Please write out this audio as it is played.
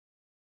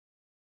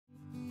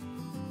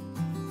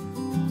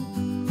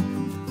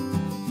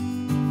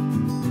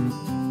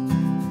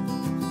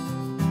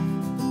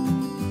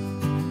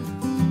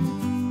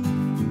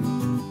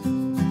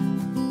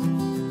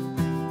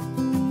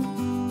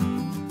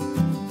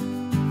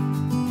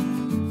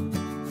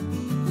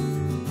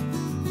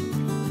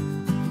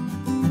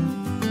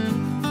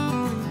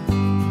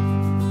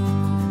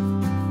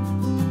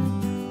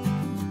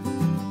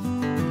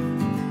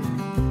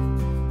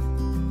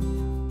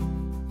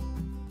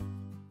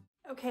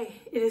Okay,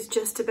 it is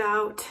just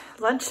about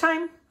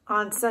lunchtime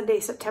on Sunday,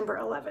 September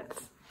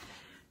 11th.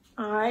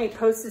 I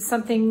posted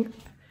something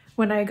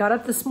when I got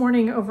up this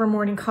morning over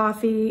morning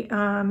coffee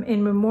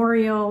in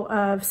memorial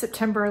of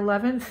September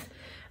 11th,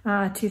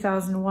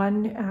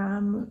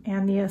 2001,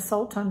 and the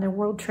assault on the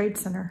World Trade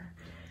Center.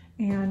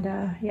 And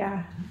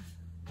yeah,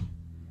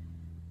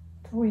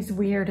 it's always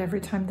weird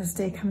every time this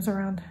day comes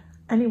around.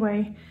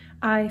 Anyway,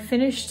 I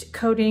finished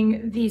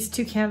coating these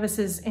two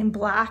canvases in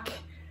black.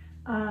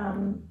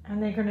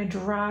 And they're gonna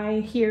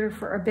dry here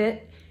for a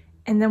bit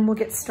and then we'll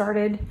get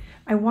started.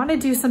 I wanna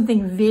do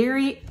something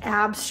very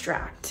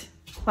abstract,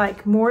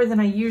 like more than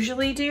I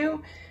usually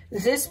do.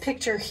 This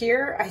picture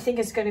here, I think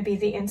is gonna be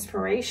the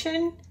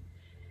inspiration.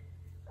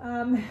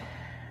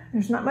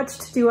 There's not much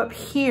to do up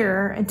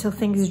here until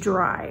things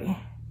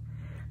dry.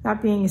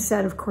 That being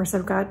said, of course,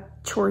 I've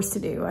got chores to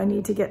do. I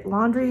need to get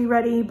laundry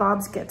ready.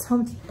 Bob gets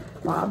home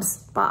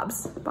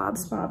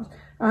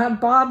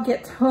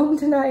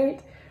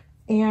tonight.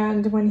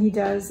 And when he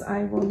does,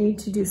 I will need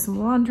to do some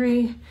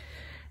laundry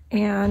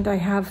and I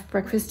have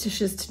breakfast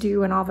dishes to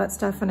do and all that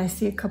stuff. And I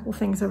see a couple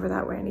things over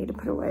that way I need to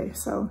put away.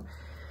 So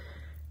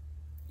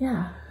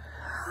yeah,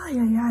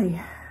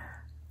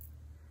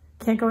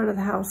 can't go out of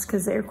the house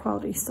because the air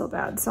quality is still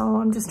bad. So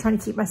I'm just trying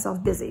to keep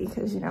myself busy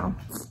because, you know,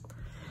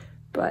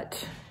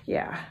 but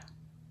yeah.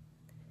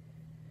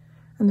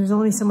 And there's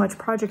only so much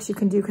projects you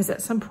can do because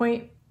at some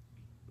point,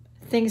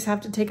 things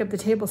have to take up the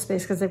table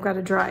space because they've got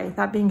to dry.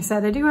 That being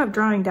said, I do have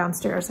drying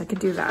downstairs. I could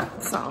do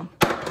that, so,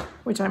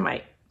 which I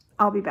might.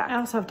 I'll be back. I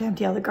also have to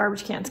empty all the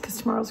garbage cans because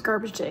tomorrow's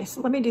garbage day.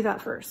 So let me do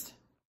that first.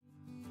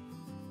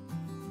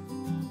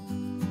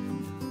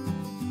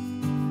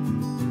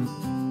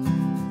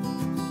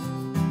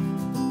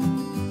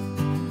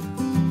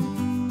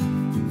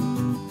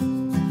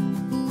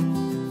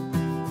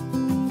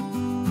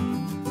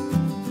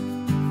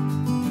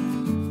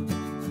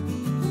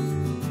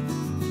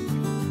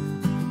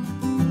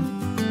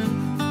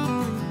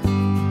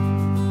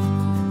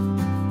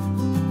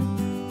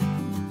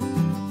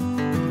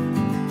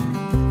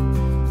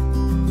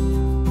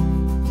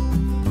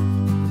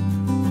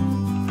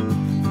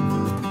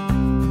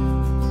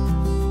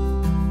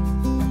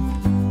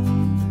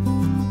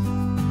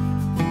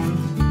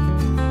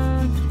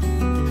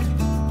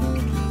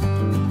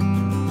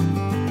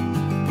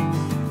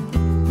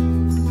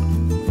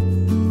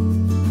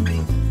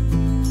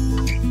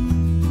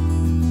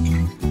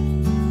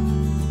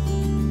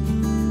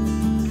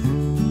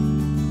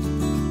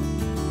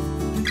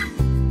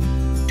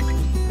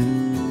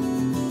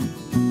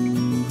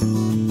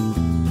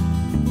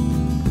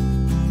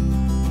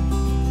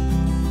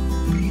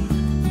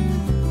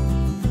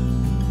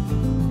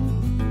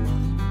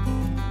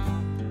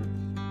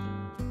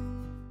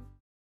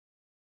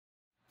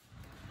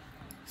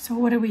 So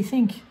what do we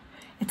think?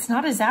 It's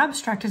not as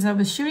abstract as I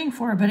was shooting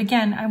for, but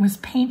again, I was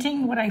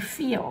painting what I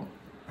feel.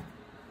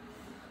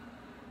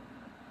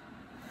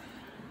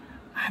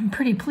 I'm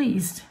pretty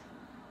pleased.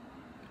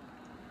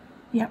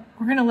 Yep,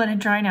 we're gonna let it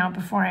dry now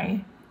before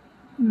I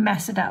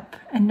mess it up.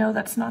 And no,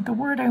 that's not the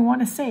word I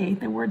wanna say.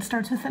 The word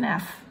starts with an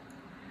F.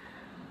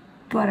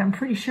 But I'm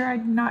pretty sure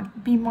I'd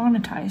not be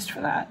monetized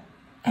for that.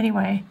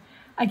 Anyway,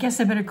 I guess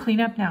I better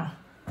clean up now.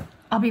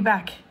 I'll be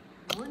back.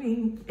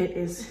 Morning, it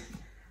is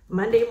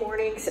Monday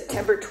morning,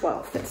 September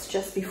 12th. It's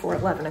just before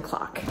 11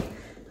 o'clock.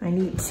 I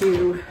need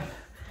to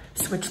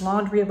switch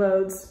laundry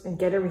loads and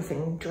get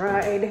everything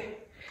dried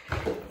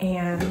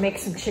and make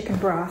some chicken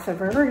broth.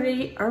 I've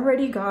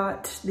already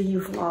got the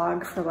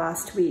vlog for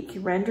last week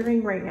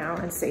rendering right now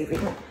and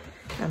saving,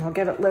 and I'll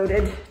get it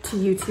loaded to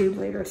YouTube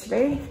later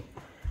today.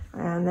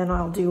 And then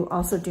I'll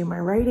also do my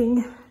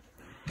writing.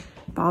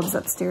 Bob's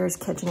upstairs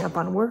catching up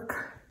on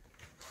work.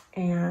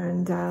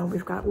 And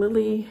we've got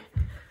Lily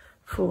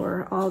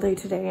for all day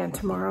today and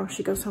tomorrow.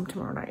 She goes home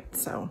tomorrow night.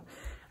 So,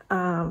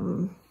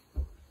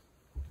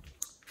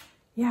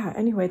 yeah,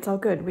 anyway, it's all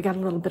good. We got a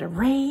little bit of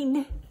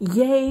rain.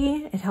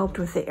 Yay. It helped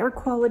with the air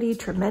quality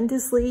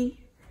tremendously.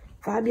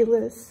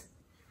 Fabulous.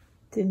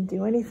 Didn't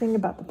do anything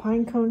about the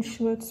pine cone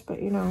schmutz,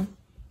 but you know,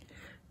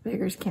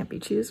 beggars can't be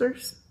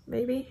choosers,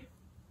 maybe.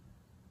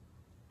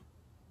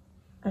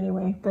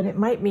 Anyway, but it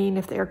might mean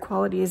if the air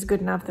quality is good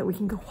enough that we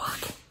can go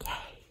walking. Yay.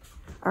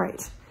 All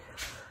right.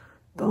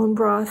 Bone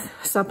broth,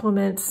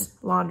 supplements,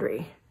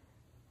 laundry.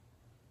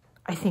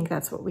 I think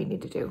that's what we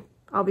need to do.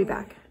 I'll be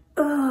back.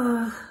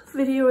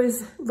 Video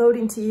is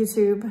loading to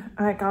YouTube.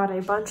 I got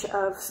a bunch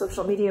of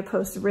social media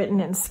posts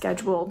written and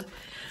scheduled.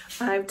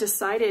 I've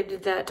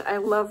decided that I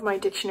love my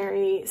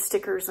dictionary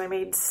stickers. I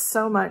made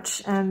so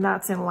much, and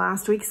that's in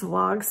last week's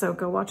vlog, so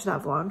go watch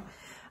that vlog.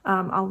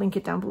 I'll link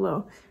it down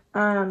below.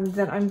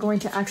 That I'm going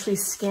to actually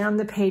scan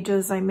the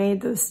pages I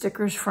made those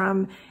stickers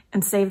from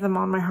and save them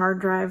on my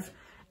hard drive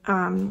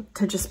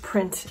to just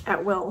print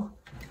at will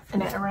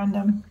and at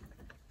random.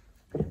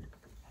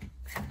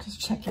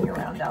 Just checking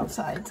around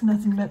outside.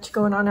 Nothing much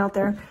going on out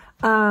there.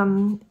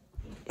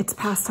 It's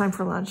past time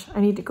for lunch.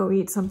 I need to go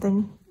eat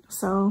something.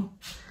 So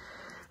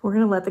we're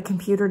gonna let the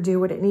computer do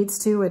what it needs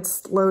to.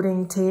 It's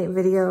loading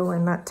video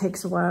and that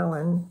takes a while,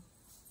 and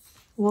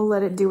we'll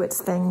let it do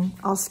its thing.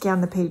 I'll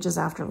scan the pages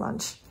after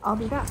lunch. I'll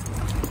be back.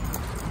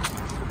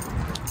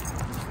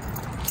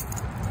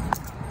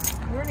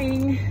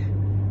 Morning.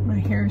 My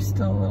hair is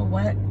still a little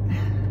wet.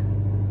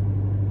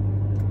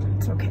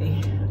 It's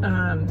okay.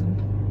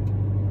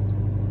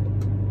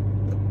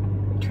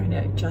 Trying to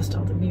adjust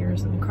all the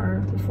mirrors in the car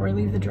before I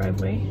leave the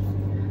driveway.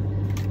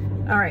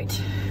 All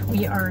right,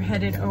 we are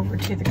headed over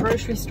to the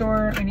grocery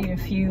store. I need a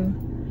few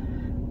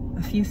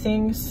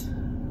things.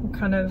 I'm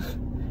kind of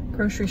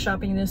grocery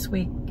shopping this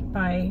week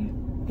by,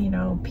 you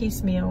know,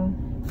 piecemeal,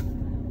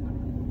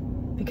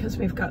 because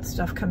we've got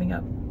stuff coming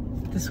up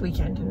this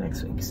weekend and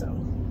next week. So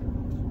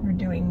we're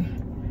doing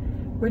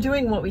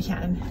what we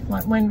can,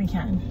 when we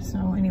can.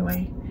 So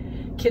anyway,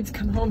 kids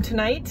come home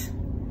tonight.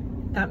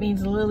 That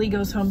means Lily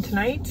goes home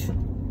tonight.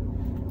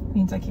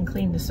 Means I can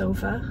clean the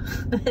sofa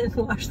and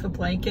wash the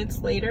blankets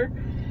later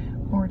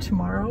or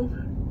tomorrow.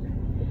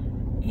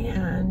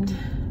 And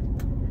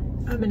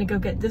I'm gonna go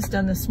get this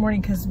done this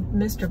morning because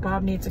Mr.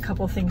 Bob needs a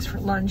couple things for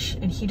lunch,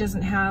 and he's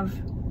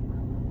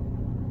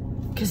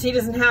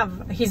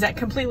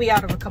completely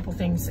out of a couple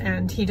things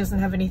and he doesn't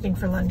have anything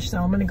for lunch.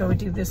 So I'm gonna go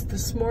do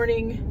this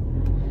morning,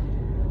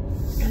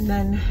 and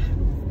then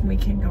we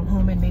can go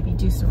home and maybe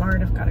do some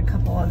art. I've got a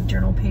couple of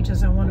journal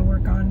pages I want to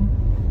work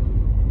on.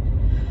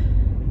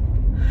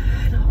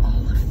 And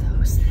all of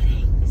those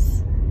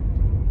things.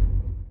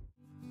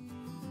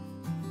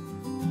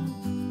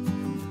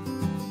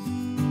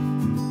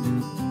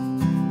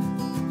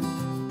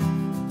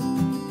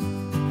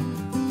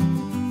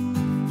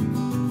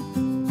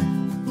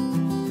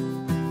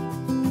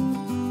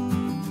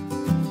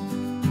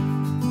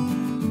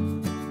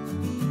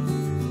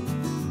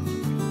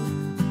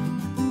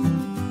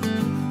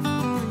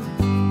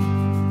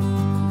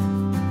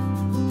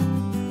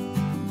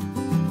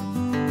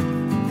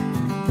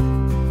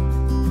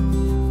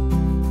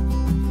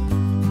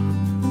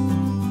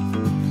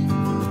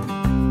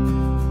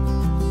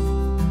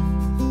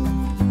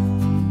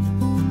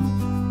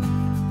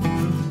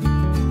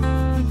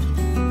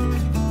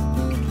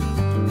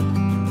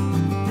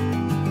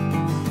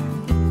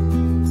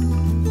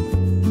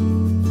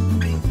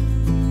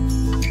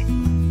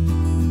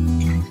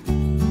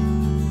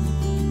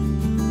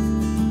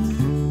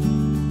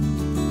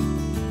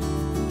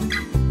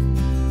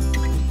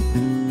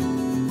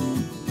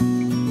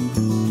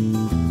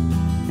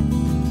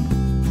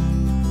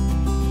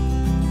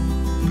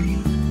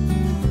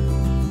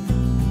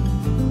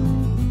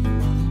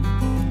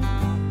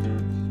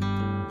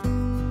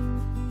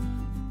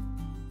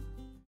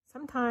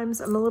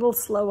 Sometimes I'm a little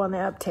slow on the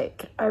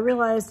uptake. I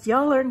realized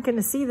y'all aren't going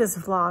to see this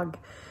vlog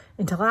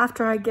until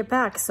after I get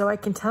back, so I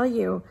can tell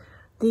you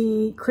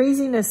the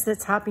craziness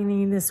that's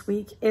happening this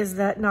week is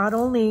that not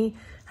only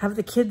have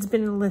the kids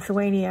been in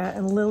Lithuania,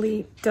 and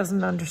Lily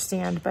doesn't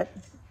understand, but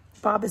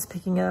Bob is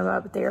picking them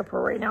up at the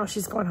airport right now.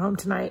 She's going home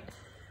tonight.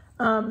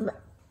 That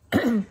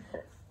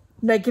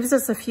gives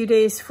us a few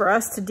days for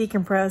us to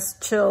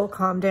decompress, chill,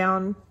 calm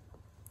down.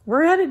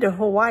 We're headed to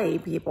Hawaii,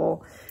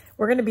 people.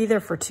 We're going to be there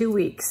for 2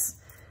 weeks.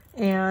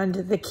 And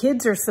the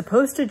kids are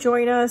supposed to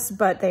join us,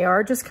 but they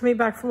are just coming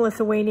back from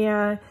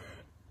Lithuania.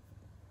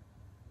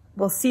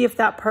 We'll see if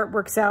that part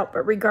works out.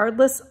 But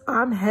regardless,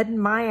 I'm heading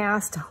my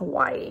ass to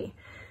Hawaii.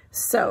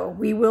 So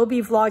we will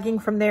be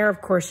vlogging from there.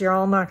 Of course, you're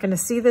all not going to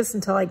see this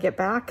until I get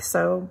back.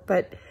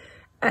 But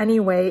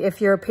anyway, if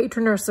you're a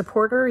patron or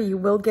supporter, you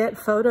will get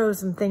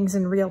photos and things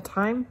in real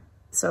time.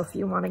 So if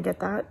you want to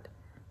get that,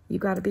 you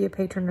got to be a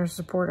patron or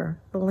supporter.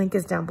 The link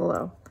is down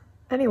below.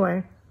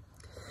 Anyway.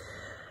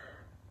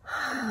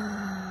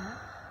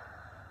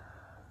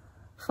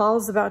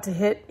 Fall's about to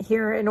hit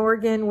here in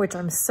Oregon, which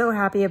I'm so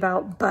happy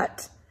about,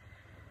 but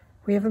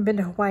we haven't been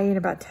to Hawaii in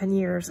about 10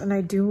 years, and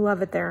I do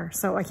love it there,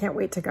 so I can't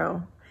wait to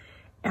go.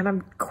 And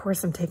of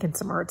course, I'm taking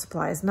some art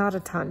supplies, not a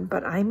ton,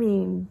 but I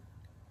mean,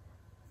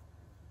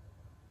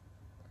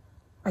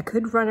 I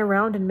could run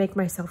around and make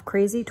myself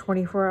crazy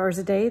 24 hours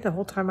a day the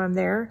whole time I'm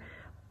there,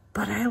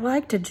 but I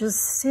like to just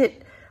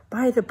sit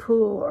by the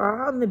pool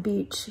or on the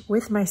beach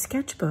with my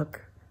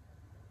sketchbook.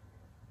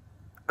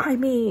 I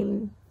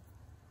mean,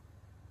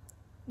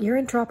 you're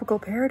in tropical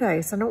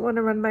paradise. I don't want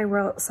to run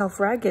myself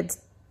ragged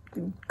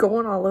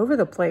going all over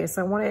the place.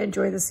 I want to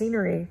enjoy the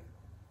scenery.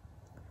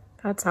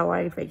 That's how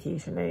I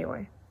vacation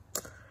anyway.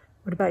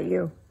 What about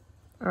you?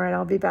 All right,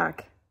 I'll be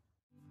back.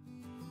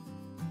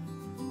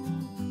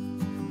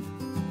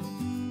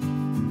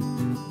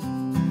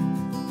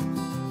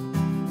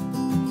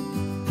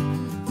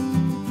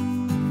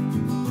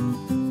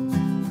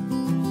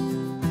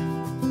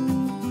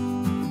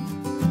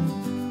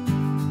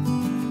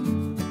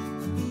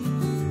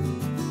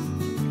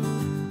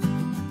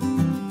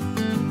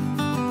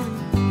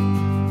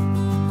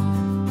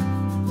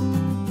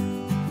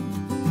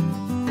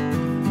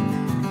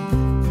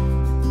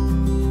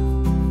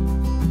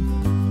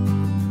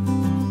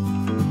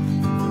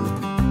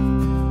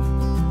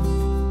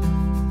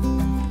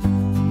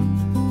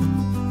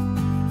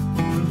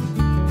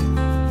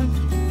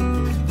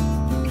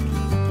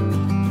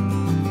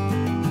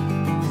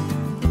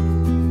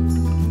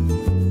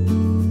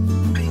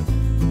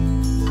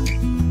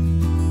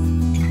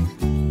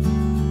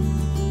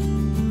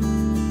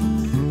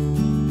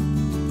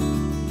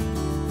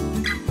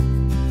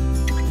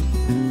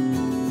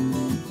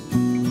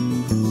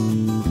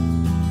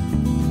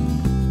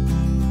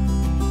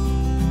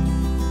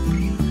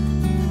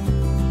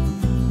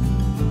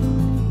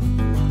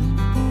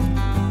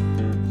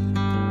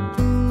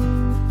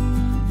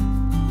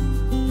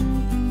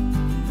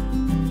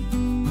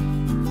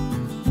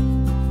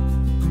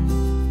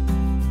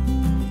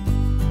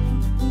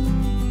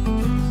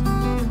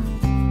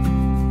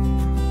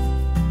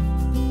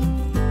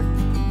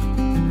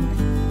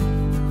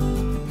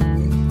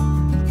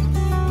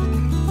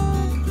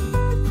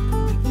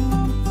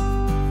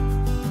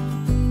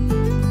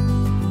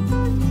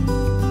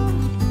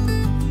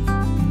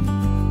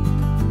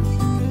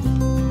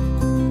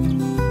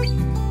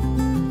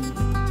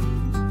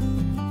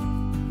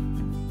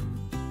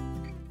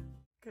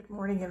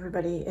 morning,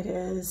 everybody. It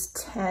is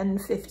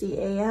 10:50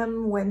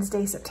 a.m.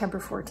 Wednesday, September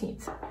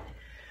 14th.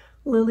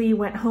 Lily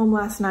went home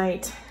last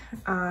night.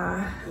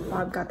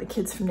 Bob got the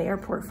kids from the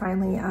airport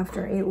finally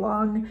after a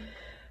long,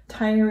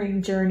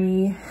 tiring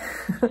journey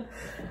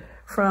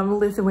from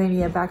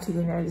Lithuania back to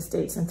the United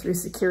States and through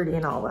security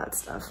and all that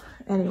stuff.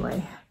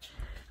 Anyway,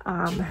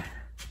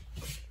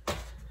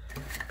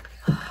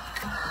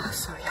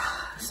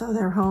 so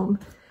they're home.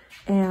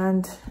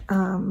 And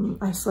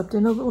I slept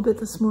in a little bit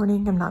this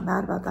morning. I'm not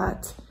mad about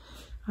that.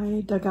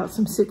 I dug out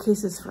some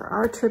suitcases for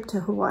our trip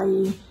to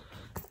Hawaii,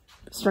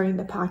 starting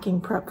the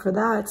packing prep for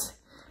that.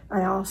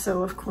 I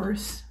also, of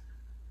course,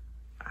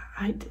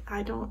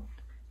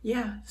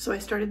 so I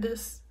started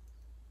this.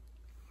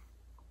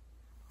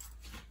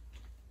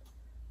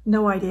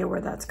 No idea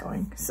where that's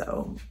going,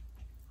 so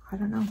I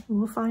don't know.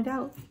 We'll find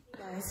out.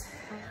 Guys,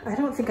 I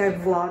don't think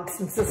I've vlogged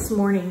since this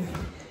morning.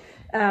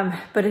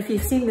 But if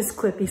you've seen this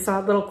clip, you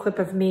saw a little clip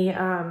of me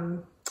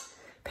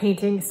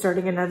painting,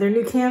 starting another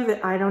new canvas.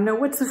 I don't know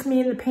what's with me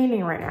in the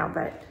painting right now,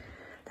 but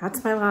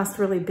that's my last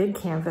really big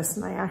canvas,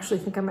 and I actually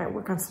think I might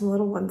work on some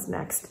little ones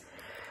next.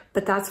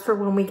 But that's for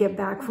when we get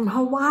back from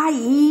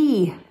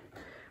Hawaii.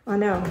 Oh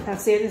no,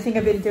 that's the other thing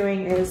I've been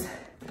doing is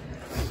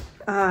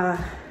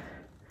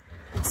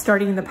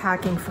starting the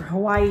packing for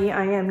Hawaii.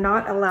 I am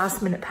not a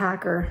last minute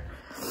packer.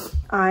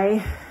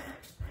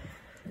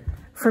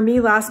 For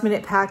me, last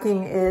minute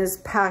packing is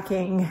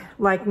packing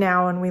like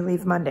now and we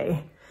leave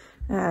Monday.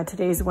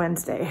 Today's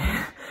Wednesday.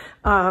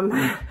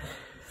 For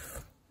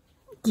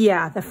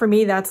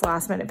me, that's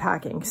last minute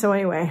packing. So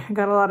anyway, I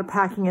got a lot of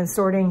packing and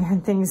sorting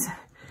and things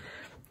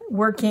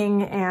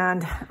working,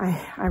 and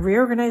I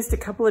reorganized a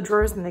couple of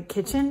drawers in the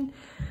kitchen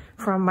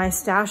from my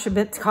stash of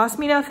bins. Cost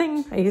me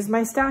nothing. I used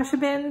my stash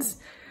of bins,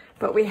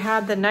 but we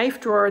had the knife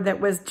drawer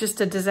that was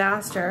just a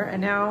disaster,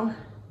 and now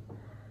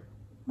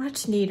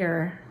much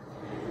neater.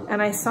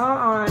 And I saw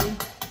on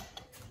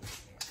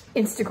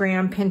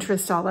Instagram,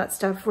 Pinterest, all that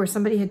stuff, where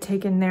somebody had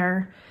taken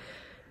their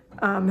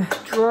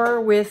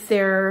drawer with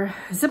their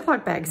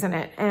Ziploc bags in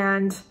it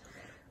and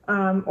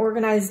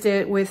organized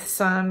it with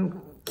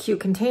some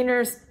cute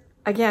containers.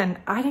 Again,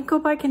 I didn't go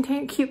buy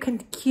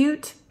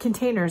cute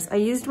containers. I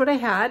used what I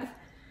had,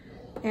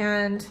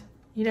 and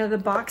you know, the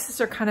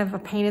boxes are kind of a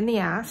pain in the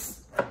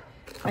ass.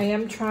 I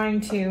am trying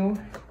to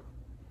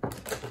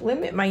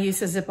limit my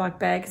use of Ziploc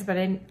bags, but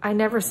I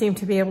never seem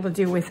to be able to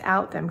do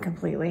without them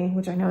completely,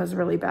 which I know is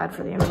really bad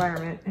for the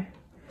environment.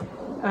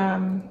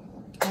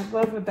 I'd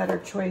love a better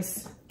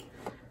choice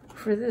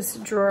for this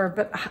drawer,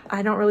 but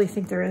I don't really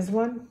think there is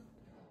one.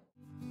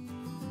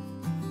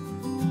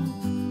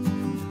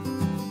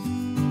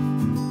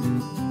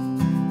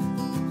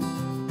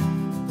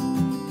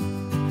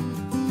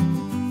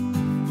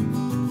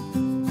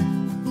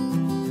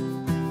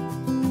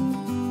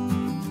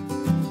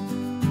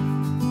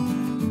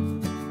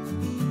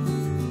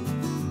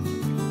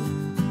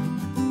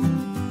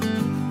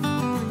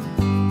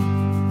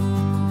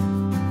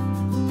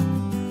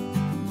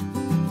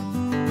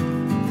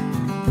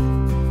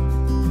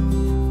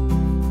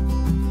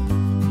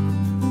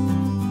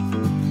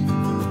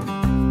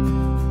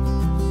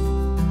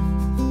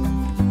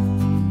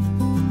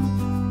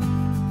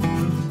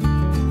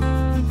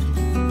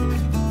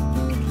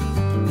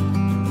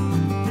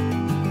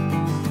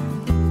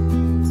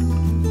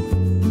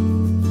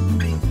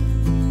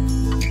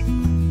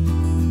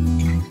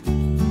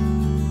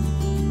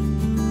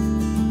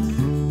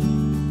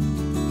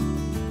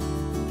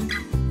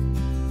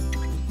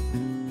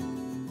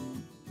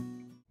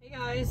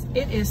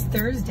 It is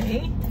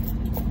Thursday,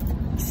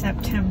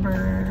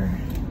 September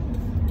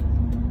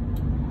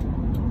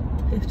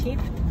 15th,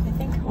 I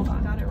think. Hold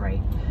on, got it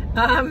right.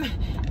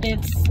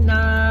 It's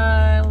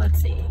not,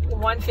 let's see,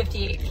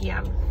 1:58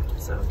 p.m.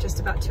 So just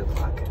about 2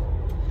 o'clock.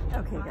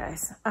 Okay,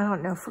 guys, I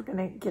don't know if we're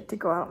gonna get to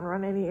go out and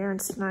run any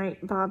errands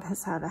tonight. Bob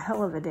has had a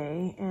hell of a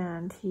day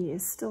and he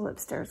is still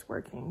upstairs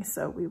working,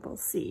 so we will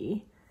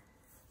see.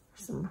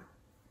 Some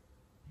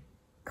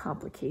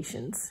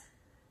complications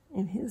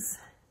in his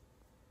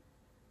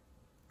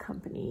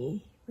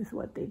company with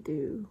what they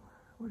do.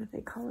 What do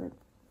they call it?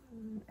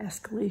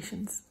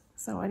 Escalations.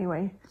 So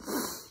anyway,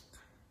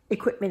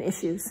 equipment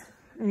issues.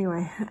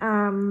 Anyway,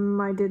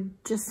 I did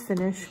just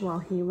finish while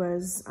he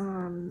was,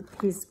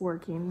 he's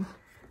working.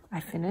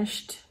 I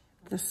finished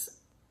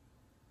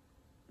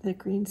the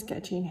Green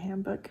Sketching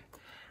Handbook.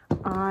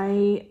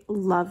 I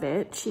love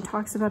it. She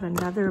talks about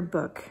another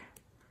book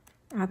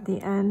at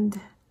the end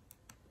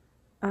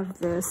of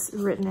this,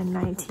 written in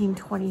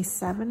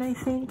 1927, I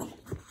think.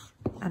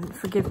 And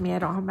forgive me, I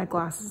don't have my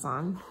glasses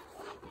on.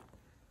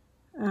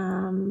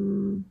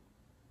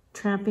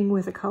 Tramping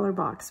with a Color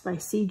Box by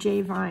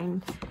C.J.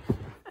 Vine.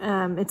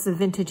 It's a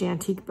vintage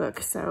antique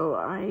book, so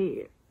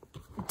I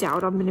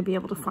doubt I'm going to be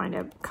able to find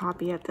a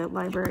copy at the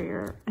library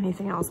or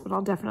anything else, but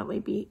I'll definitely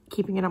be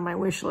keeping it on my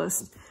wish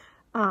list,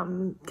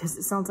 because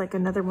it sounds like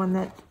another one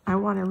that I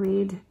want to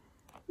read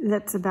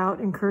that's about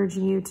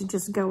encouraging you to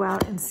just go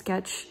out and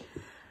sketch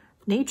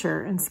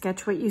nature and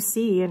sketch what you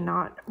see and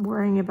not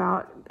worrying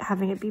about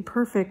having it be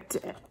perfect,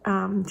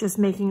 just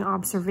making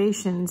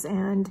observations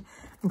and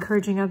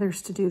encouraging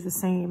others to do the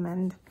same.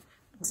 And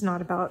it's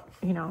not about,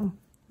 you know,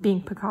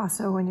 being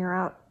Picasso when you're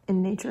out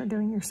in nature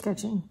doing your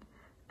sketching.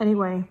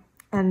 Anyway,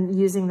 and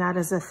using that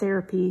as a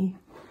therapy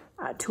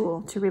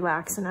tool to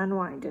relax and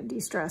unwind and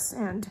de-stress.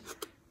 And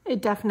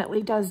it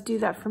definitely does do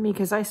that for me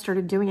because I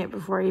started doing it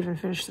before I even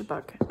finished the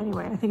book.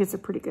 Anyway, I think it's a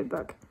pretty good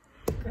book.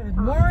 Good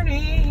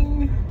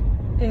morning.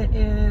 It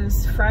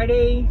is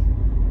Friday,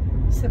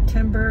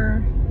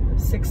 September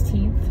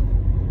 16th,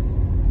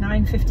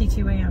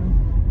 9:52 a.m.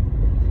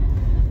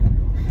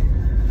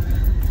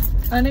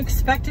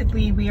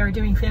 Unexpectedly, we are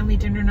doing family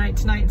dinner night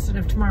tonight instead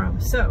of tomorrow.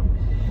 So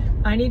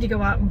I need to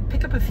go out and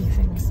pick up a few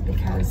things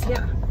because,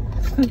 yeah.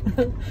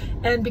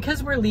 And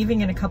because we're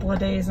leaving in a couple of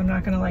days, I'm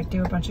not going to like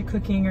do a bunch of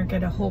cooking or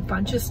get a whole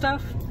bunch of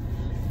stuff.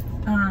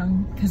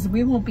 Because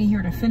we won't be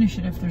here to finish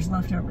it if there's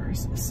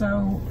leftovers.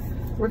 So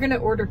we're going to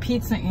order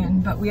pizza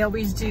in, but we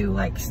always do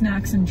like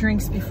snacks and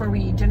drinks before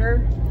we eat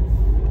dinner.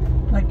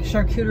 Like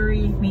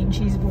charcuterie, meat and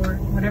cheese board,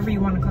 whatever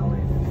you want to call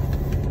it.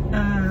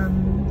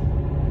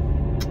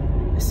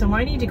 So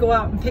I need to go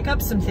out and pick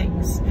up some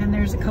things. And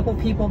there's a couple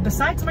people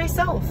besides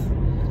myself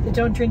that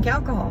don't drink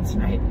alcohol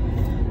tonight.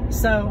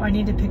 So I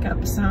need to pick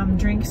up some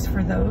drinks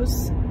for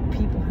those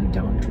people who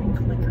don't drink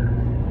liquor.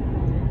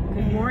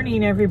 Good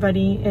morning,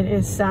 everybody. It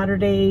is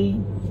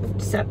Saturday,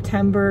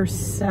 September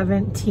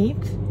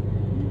 17th,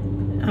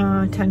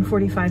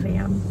 10:45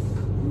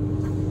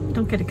 a.m.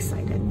 Don't get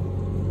excited.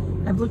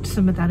 I've looked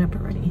some of that up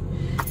already.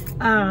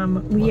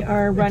 We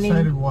are running.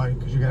 Excited why?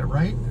 Because you got it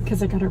right?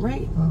 Because I got it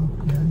right. Oh,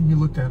 yeah. You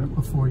looked at it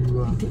before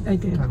you I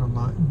did. got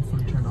online, before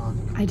you turned on.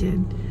 I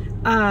did.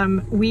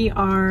 We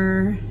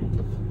are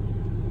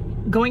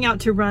going out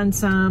to run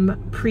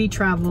some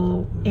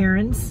pre-travel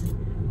errands.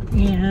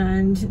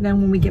 And then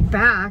when we get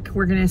back,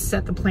 we're going to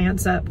set the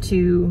plants up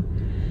to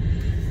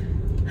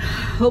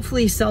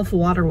hopefully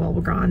self-water while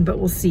we're gone, but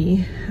we'll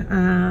see.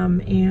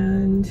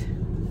 And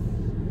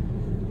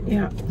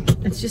yeah,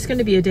 it's just going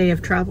to be a day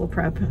of travel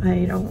prep.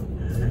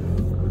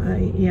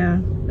 Yeah,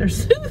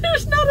 there's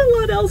not a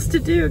lot else to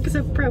do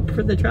except prep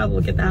for the travel,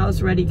 get the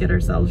house ready, get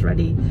ourselves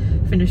ready,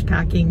 finish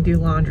packing, do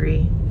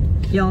laundry.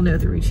 Y'all know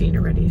the routine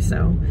already.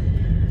 So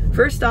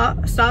first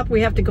stop,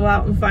 we have to go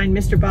out and find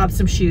Mr. Bob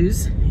some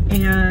shoes,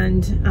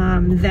 and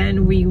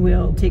then we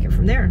will take it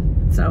from there.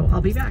 So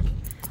I'll be back.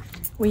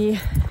 We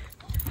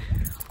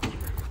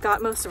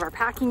got most of our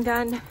packing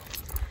done.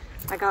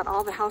 I got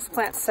all the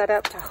houseplants set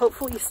up to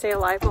hopefully stay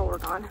alive while we're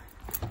gone.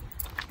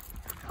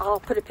 I'll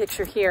put a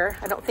picture here.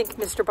 I don't think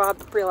Mr.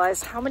 Bob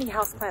realized how many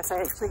houseplants I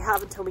actually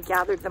have until we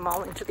gathered them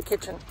all into the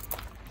kitchen.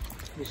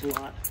 It's a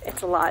lot.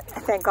 It's a lot.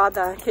 Thank God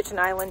the kitchen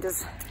island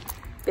is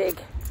big.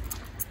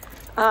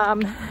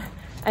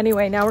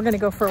 Anyway, now we're gonna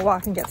go for a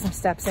walk and get some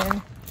steps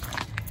in.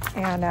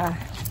 And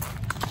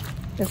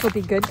this will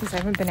be good because I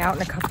haven't been out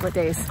in a couple of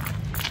days.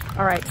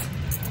 All right,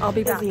 I'll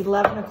be back. It's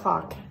 11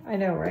 o'clock. I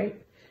know, right?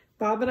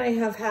 Bob and I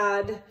have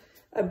had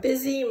a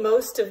busy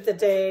most of the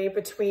day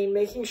between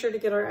making sure to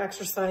get our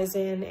exercise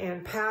in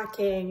and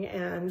packing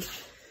and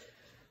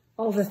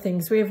all the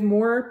things. We have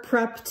more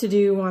prep to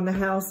do on the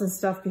house and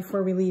stuff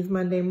before we leave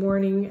Monday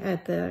morning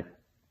at the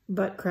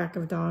butt crack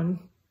of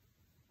dawn.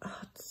 Oh,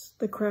 it's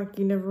the crack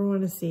you never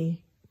want to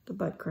see, the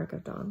butt crack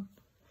of dawn.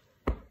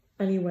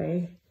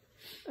 Anyway,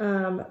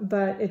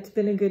 but it's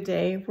been a good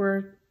day.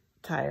 We're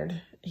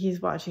tired.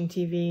 He's watching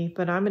TV,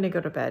 but I'm going to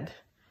go to bed.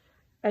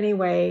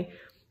 Anyway,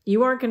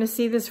 you aren't going to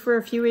see this for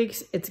a few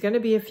weeks. It's going to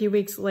be a few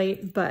weeks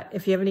late, but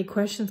if you have any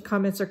questions,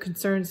 comments, or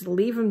concerns,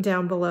 leave them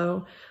down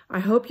below. I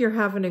hope you're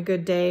having a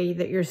good day,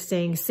 that you're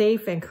staying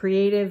safe and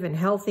creative and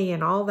healthy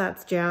and all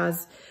that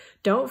jazz.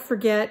 Don't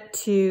forget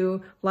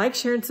to like,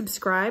 share, and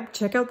subscribe.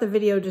 Check out the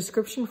video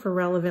description for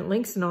relevant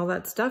links and all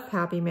that stuff.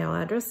 Happy mail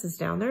address is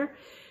down there.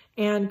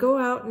 And go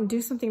out and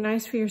do something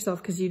nice for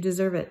yourself because you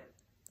deserve it.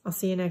 I'll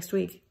see you next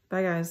week.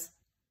 Bye, guys.